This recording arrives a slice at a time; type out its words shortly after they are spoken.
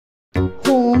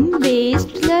home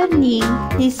based learning.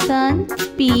 Listen,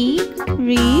 speak,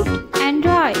 read and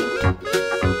write.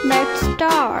 Let's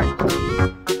start.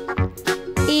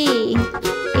 A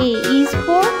is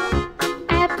for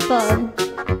apple.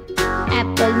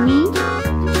 Apple means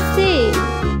save.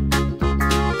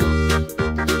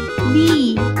 B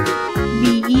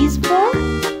is for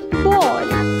ball.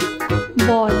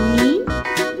 Ball means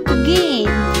gain.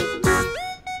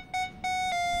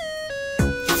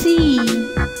 C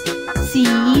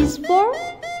is for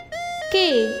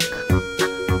cake.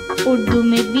 Urdu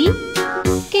में भी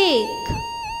cake.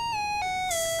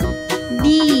 D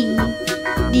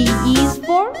is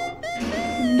for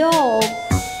dog.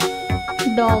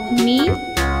 Dog means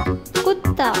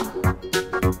कुत्ता.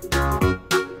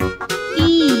 E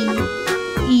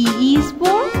is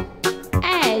for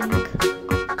egg.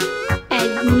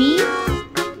 Egg means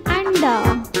अंडा.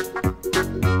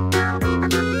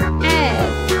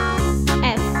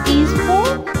 F is for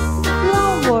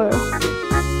flower.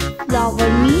 Flower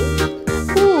means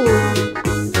food.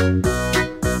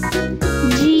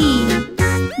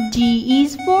 G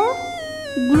is for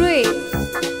grapes.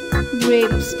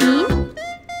 Grapes means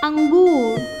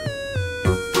अंगूर.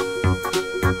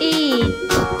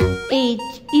 H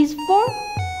is for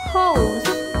house.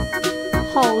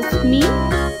 House means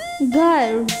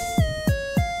घर.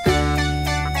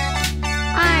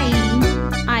 I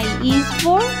is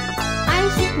for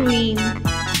ice cream.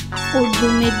 Urdu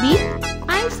में भी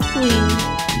ice cream.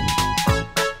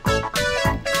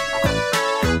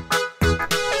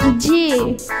 J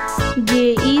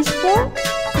is for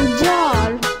jar.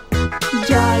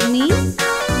 Jar means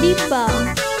डिब्बा.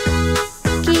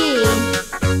 K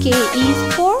is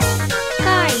for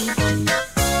kite.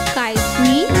 Kite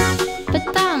means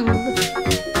पतंग.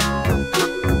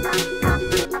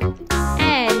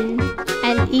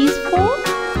 L is for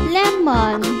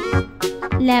lemon.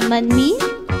 Lemon means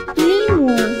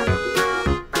लीमू.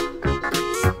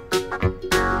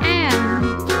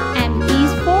 M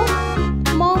is for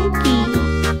monkey.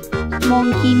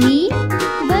 Monkey means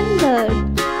बंदर.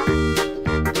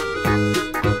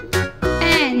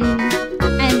 N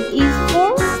is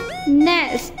for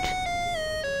nest.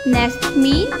 Nest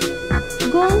means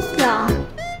घोंसला.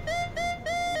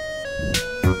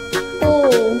 O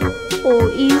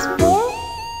is for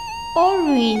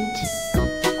orange.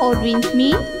 Orange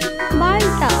means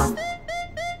Malta.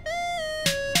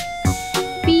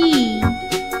 P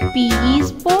is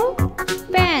for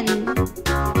pen.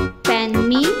 Pen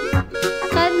means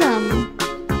कलम.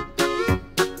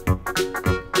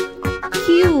 Q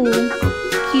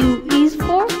is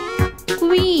for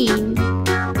queen.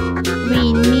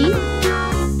 Queen means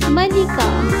Malika.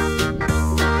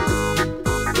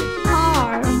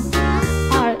 R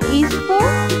is for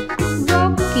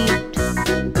rocket.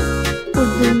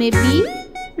 Urdu में भी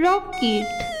rocket.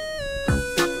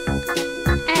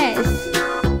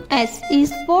 S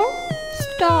is for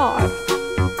star.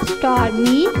 Star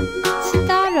means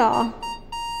stara.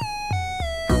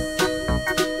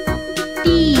 T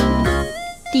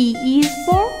is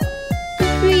for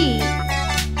tree.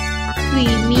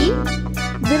 Tree means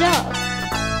दरख्त.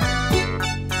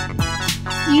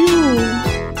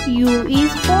 U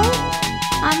is for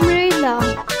umbrella.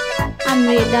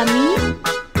 Umbrella means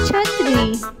छतरी.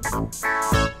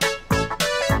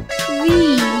 V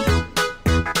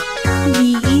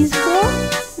is for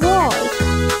vase.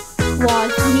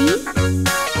 Vase means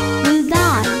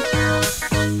गुलदान.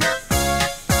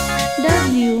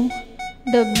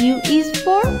 W is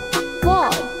for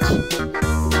watch.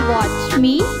 Watch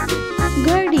means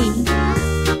घड़ी.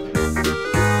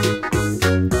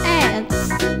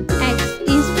 X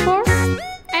is for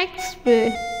X-ray.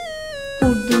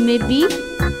 Urdu में भी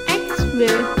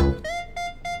X-ray.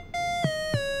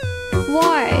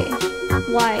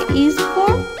 Y is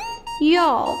for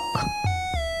York.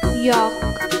 York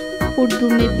Urdu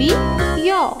में भी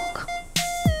York.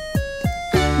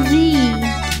 Z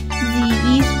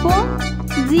is for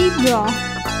zebra.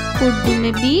 Urdu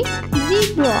में भी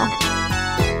zebra.